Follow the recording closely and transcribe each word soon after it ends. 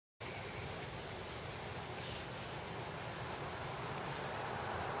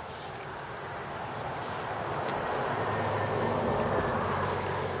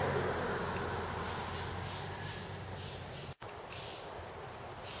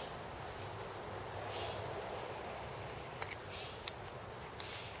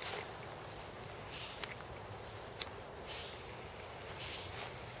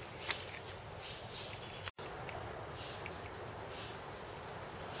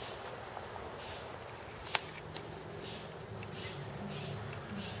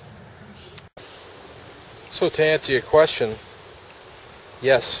So to answer your question,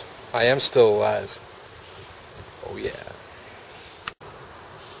 yes, I am still alive. Oh yeah.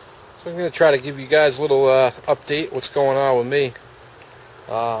 So I'm going to try to give you guys a little update what's going on with me.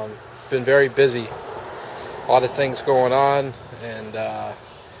 Been very busy. A lot of things going on, and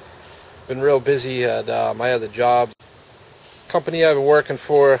been real busy at my other jobs. Company I've been working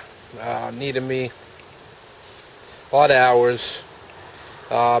for needed me. A lot of hours.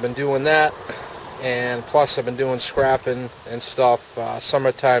 I've been doing that, and plus I've been doing scrapping and stuff.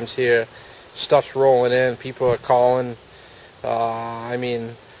 Summertime's here, stuff's rolling in, people are calling. I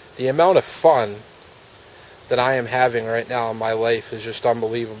mean, the amount of fun that I am having right now in my life is just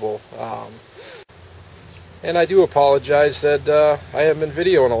unbelievable. And I do apologize that I haven't been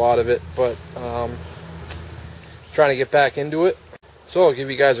videoing a lot of it, but trying to get back into it. So I'll give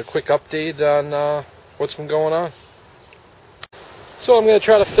you guys a quick update on what's been going on. So I'm going to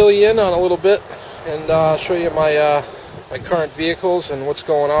try to fill you in on a little bit and show you my my current vehicles and what's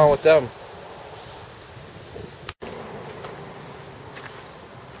going on with them.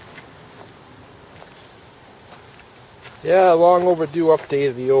 Yeah, long overdue update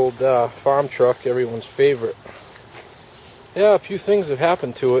of the old farm truck, everyone's favorite. Yeah, a few things have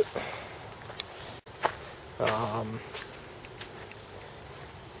happened to it.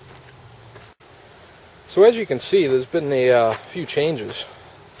 So as you can see, there's been a few changes.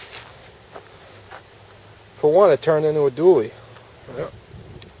 For one, it turned into a dually. Yeah.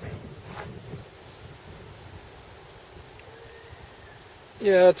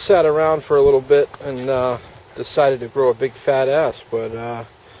 Yeah, it sat around for a little bit and decided to grow a big fat ass, but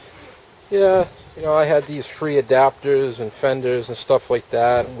yeah, you know, I had these free adapters and fenders and stuff like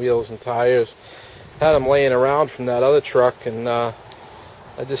that, and wheels and tires. Had them laying around from that other truck, and I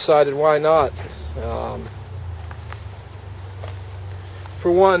decided why not.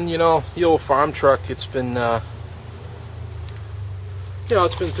 For one, you know, the old farm truck, it's been you know,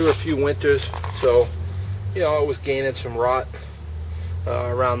 it's been through a few winters, so you know, it was gaining some rot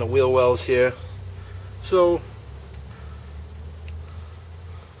around the wheel wells here. So,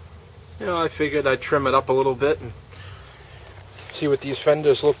 you know, I figured I'd trim it up a little bit and see what these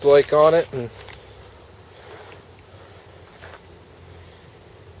fenders looked like on it.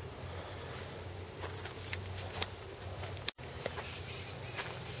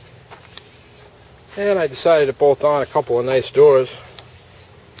 And I decided to bolt on a couple of nice doors.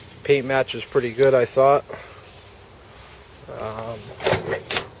 Paint match is pretty good, I thought.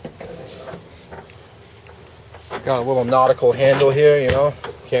 Got a little nautical handle here, you know,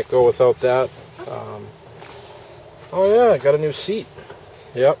 can't go without that. Oh yeah, I got a new seat.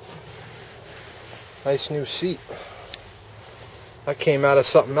 Yep, nice new seat. That came out of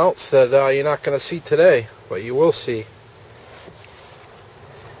something else that you're not going to see today, but you will see.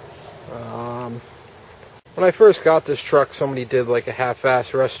 When I first got this truck, somebody did like a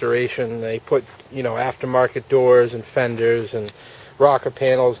half-ass restoration. They put, you know, aftermarket doors and fenders and rocker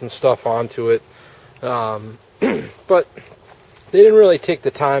panels and stuff onto it. But they didn't really take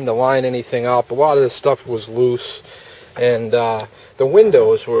the time to line anything up. A lot of this stuff was loose, and the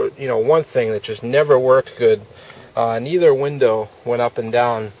windows were, you know, one thing that just never worked good. Neither window went up and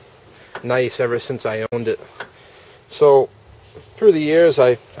down nice ever since I owned it. So through the years,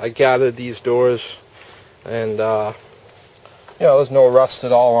 I gathered these doors, and you know, there's no rust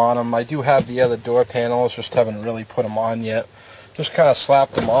at all on them. I do have the other door panels, just haven't really put them on yet. Just kind of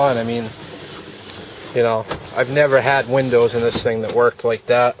slapped them on. I mean, you know, I've never had windows in this thing that worked like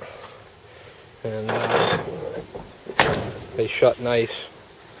that, and they shut nice.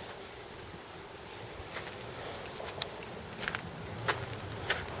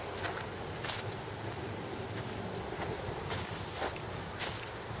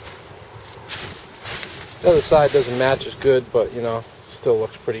 The other side doesn't match as good, but you know, still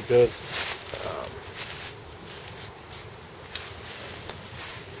looks pretty good.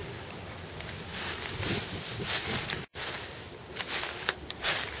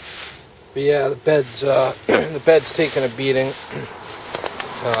 But yeah, the bed's taking a beating.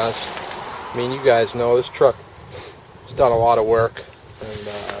 I mean, you guys know this truck has done a lot of work, and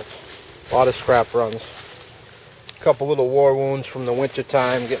it's a lot of scrap runs. A couple little war wounds from the winter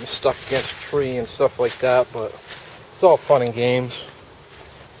time, getting stuck against a tree and stuff like that, but it's all fun and games.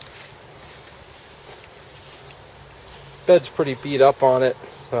 Bed's pretty beat up on it.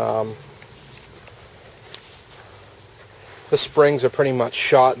 The springs are pretty much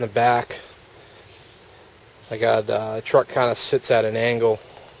shot in the back. I got the truck kind of sits at an angle.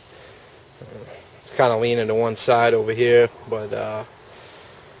 It's kind of leaning to one side over here, but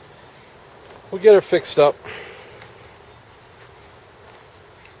we'll get her fixed up.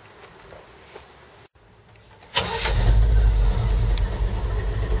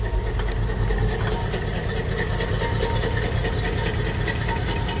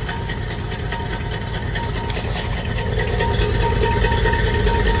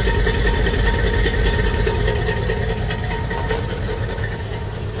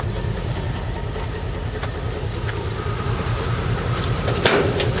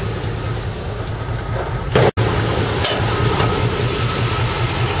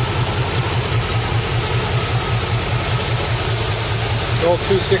 old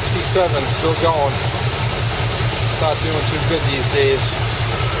 267 still going. It's not doing too good these days.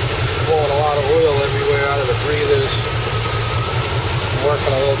 Blowing a lot of oil everywhere out of the breathers. I'm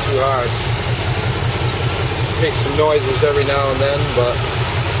working a little too hard. Makes some noises every now and then, but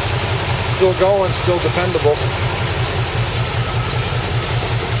still going, still dependable.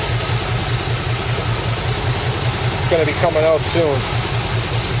 It's going to be coming out soon.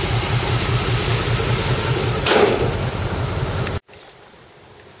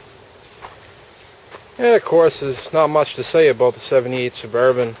 Yeah, of course, there's not much to say about the 78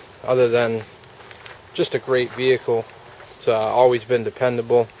 Suburban other than just a great vehicle. It's always been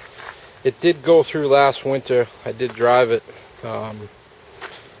dependable. It did go through last winter. I did drive it.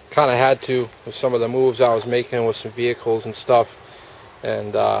 Kind of had to with some of the moves I was making with some vehicles and stuff.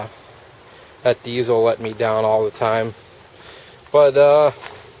 And that diesel let me down all the time. But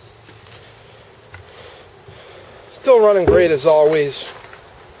still running great as always.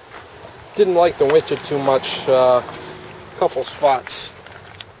 Didn't like the winter too much. Couple spots.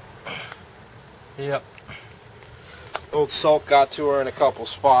 Yep. Old salt got to her in a couple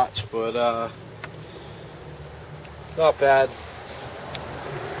spots, but not bad.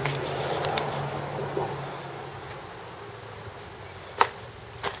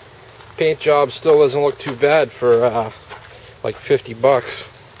 Paint job still doesn't look too bad for like $50.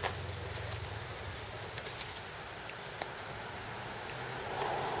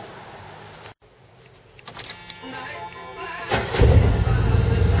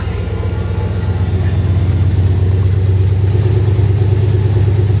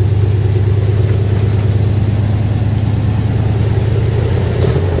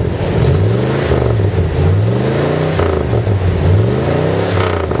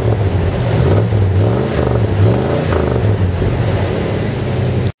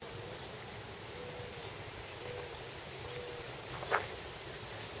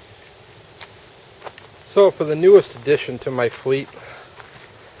 So for the newest addition to my fleet,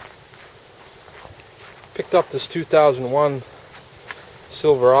 picked up this 2001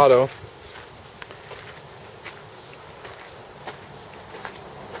 Silverado.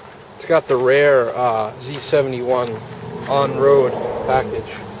 It's got the rare Z71 on-road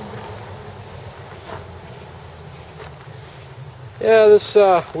package. Yeah, this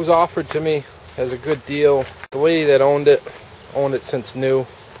was offered to me as a good deal. The lady that owned it since new.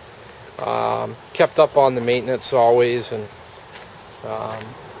 Kept up on the maintenance always, and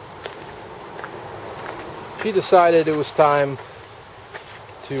she decided it was time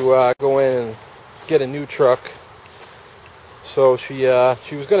to go in and get a new truck. So she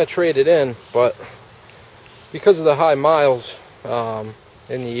was going to trade it in, but because of the high miles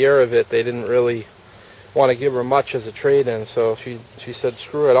in the year of it, they didn't really want to give her much as a trade-in. So she said,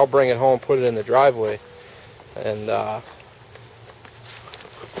 "Screw it, I'll bring it home, put it in the driveway." And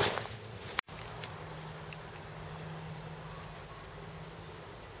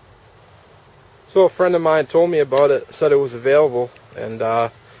so a friend of mine told me about it, said it was available, and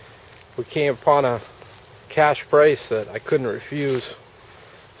we came upon a cash price that I couldn't refuse,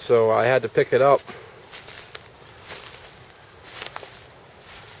 so I had to pick it up.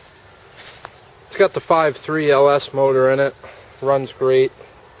 It's got the 5.3 LS motor in it, runs great,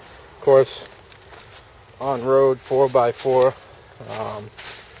 of course, on-road 4x4,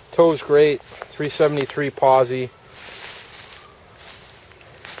 tows great, 373 posi.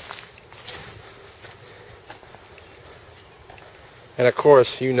 And of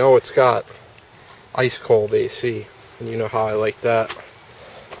course, you know it's got ice cold AC, and you know how I like that.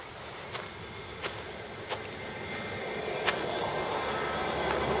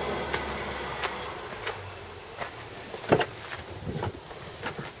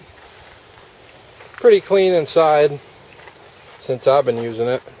 Pretty clean inside since I've been using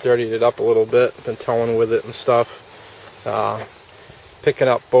it. Dirtied it up a little bit, been towing with it and stuff. Picking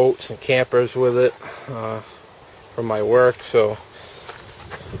up boats and campers with it from my work, so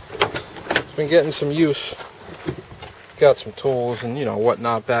it's been getting some use. Got some tools and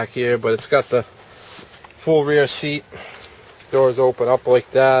whatnot back here, but it's got the full rear seat. Doors open up like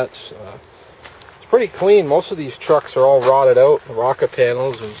that. It's pretty clean. Most of these trucks are all rotted out, the rocker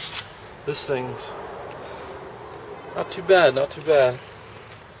panels, and this thing's not too bad, not too bad.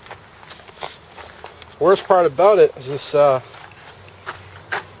 Worst part about it is this that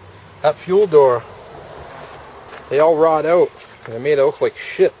fuel door. They all rot out. They made it look like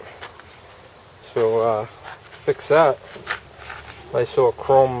shit. So fix that. Nice little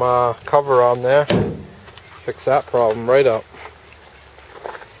chrome cover on there. Fix that problem right up.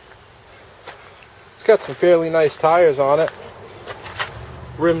 It's got some fairly nice tires on it.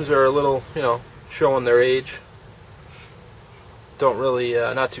 Rims are a little, showing their age. Don't really,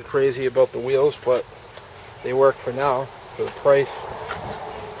 not too crazy about the wheels, but they work for now, for the price.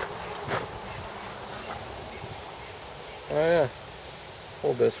 Oh yeah, a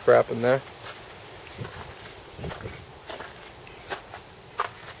little bit of scrap in there.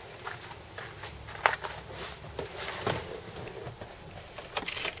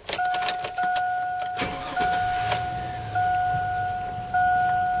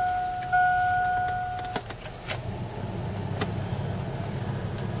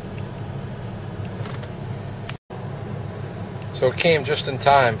 So it came just in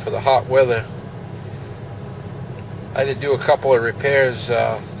time for the hot weather. I had to do a couple of repairs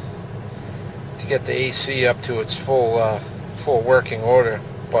to get the AC up to its full working order,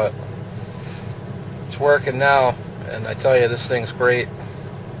 but it's working now, and I tell you, this thing's great.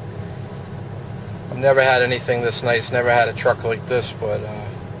 I've never had anything this nice, never had a truck like this, but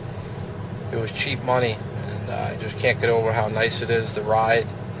it was cheap money, and I just can't get over how nice it is to ride,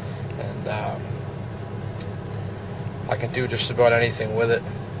 and I can do just about anything with it.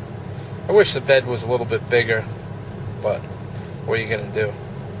 I wish the bed was a little bit bigger, but what are you going to do?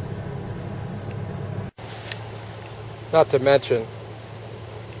 Not to mention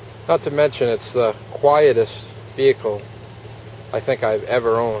it's the quietest vehicle I think I've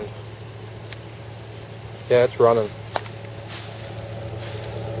ever owned. Yeah, it's running.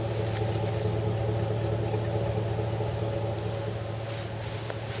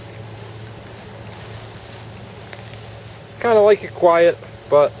 Kind of like it quiet,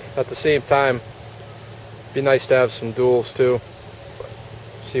 but at the same time, it'd be nice to have some duals too.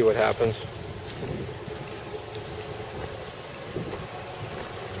 See what happens.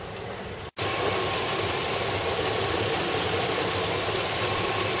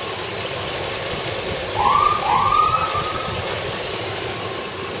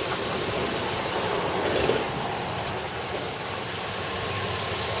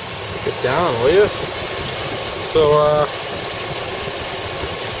 Get down, will you? So,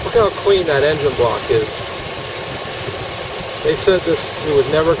 look how clean that engine block is. They said it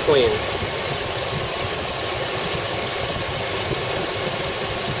was never clean.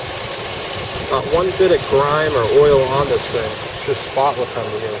 Not one bit of grime or oil on this thing. It's just spotless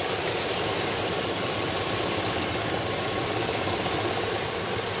under here.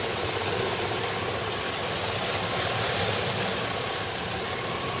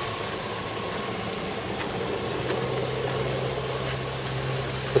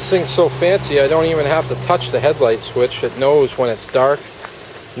 This thing's so fancy, I don't even have to touch the headlight switch. It knows when it's dark,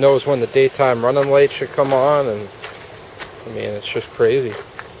 knows when the daytime running lights should come on, and I mean, it's just crazy.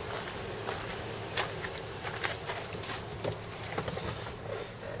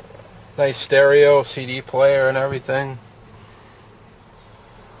 Nice stereo, CD player and everything.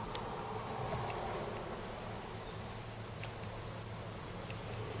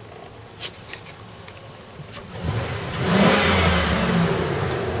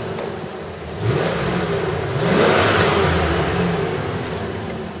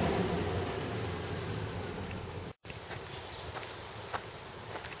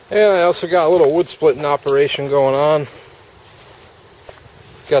 And I also got a little wood splitting operation going on.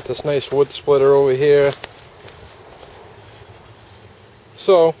 Got this nice wood splitter over here.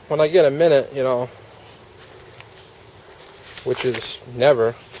 So when I get a minute, you know, which is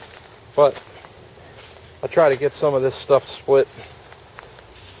never, but I try to get some of this stuff split.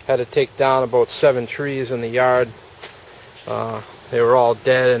 Had to take down about 7 trees in the yard. They were all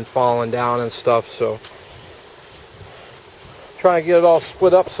dead and falling down and stuff, so try and get it all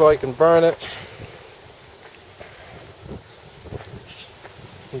split up so I can burn it.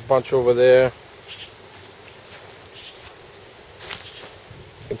 A bunch over there.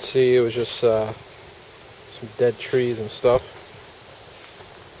 You can see it was just some dead trees and stuff.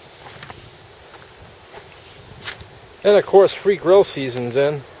 And of course, free grill season's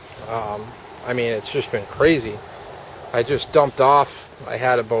in. I mean, it's just been crazy. I just dumped off. I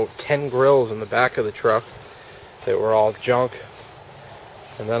had about 10 grills in the back of the truck that were all junk.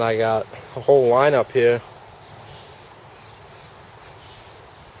 And then I got a whole lineup here.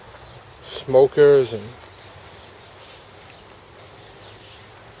 Smokers, and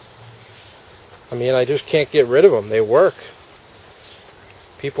I mean, I just can't get rid of them. They work.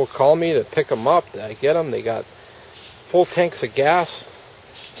 People call me to pick them up. I get them. They got full tanks of gas.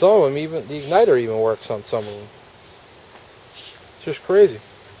 Some of them, even the igniter even works on some of them. It's just crazy.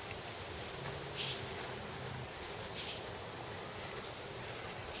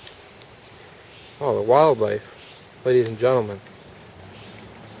 Oh, the wildlife, ladies and gentlemen.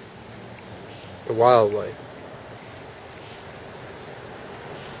 The wildlife.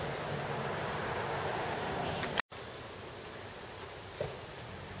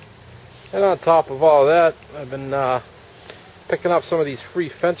 And on top of all that, I've been picking up some of these free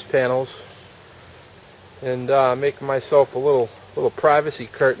fence panels and making myself a little privacy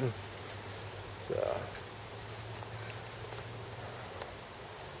curtain. So,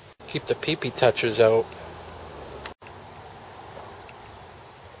 keep the pee-pee touchers out.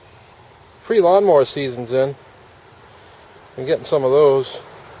 Free lawnmower season's in. I'm getting some of those.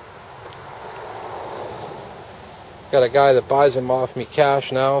 Got a guy that buys them off me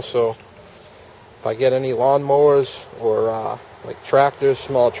cash now, so if I get any lawnmowers or like tractors,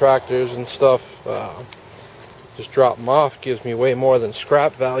 small tractors and stuff, just drop them off. Gives me way more than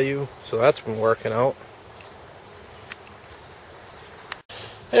scrap value, so that's been working out.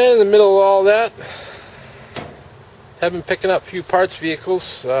 And in the middle of all that, have been picking up a few parts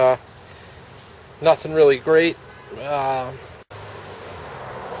vehicles. Nothing really great.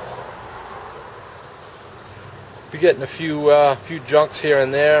 Be getting a few junks here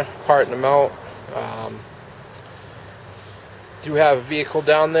and there, parting them out. Do have a vehicle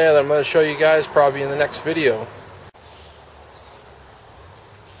down there that I'm going to show you guys probably in the next video.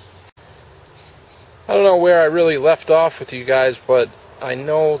 I don't know where I really left off with you guys, but I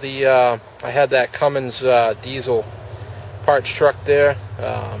know I had that Cummins diesel parts truck there.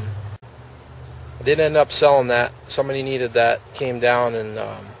 I didn't end up selling that. Somebody needed that, came down, and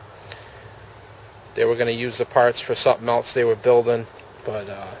they were going to use the parts for something else they were building, but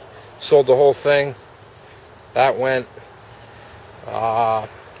sold the whole thing. That went.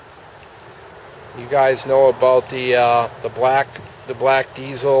 You guys know about the black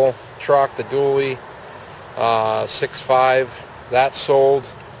diesel truck, the dually 6.5. That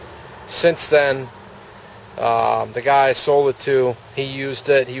sold. Since then, the guy I sold it to, he used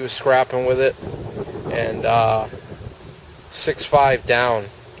it. He was scrapping with it, and 6.5 down.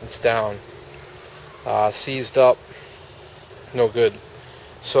 It's down. Seized up. No good.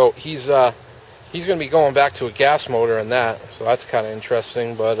 So he's going to be going back to a gas motor in that. So that's kind of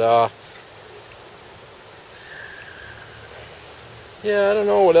interesting. But yeah, I don't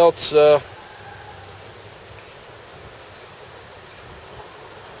know what else.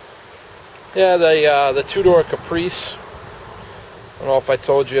 Yeah, the two-door Caprice. I don't know if I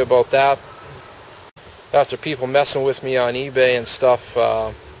told you about that. After people messing with me on eBay and stuff,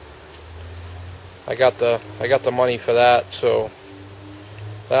 I got the money for that, so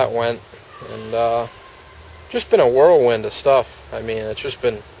that went. And just been a whirlwind of stuff. I mean, it's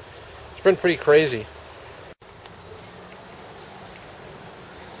been pretty crazy.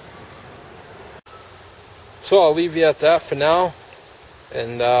 So I'll leave you at that for now,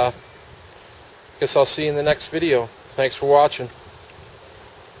 and guess I'll see you in the next video. Thanks for watching.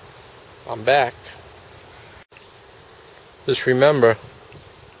 I'm back. Just remember,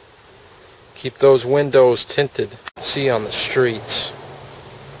 keep those windows tinted. See you on the streets.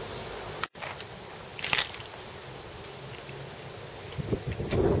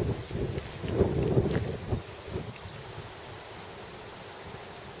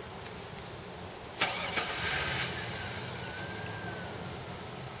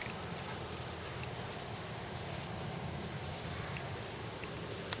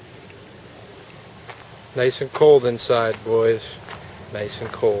 Nice and cold inside, boys. Nice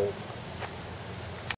and cold.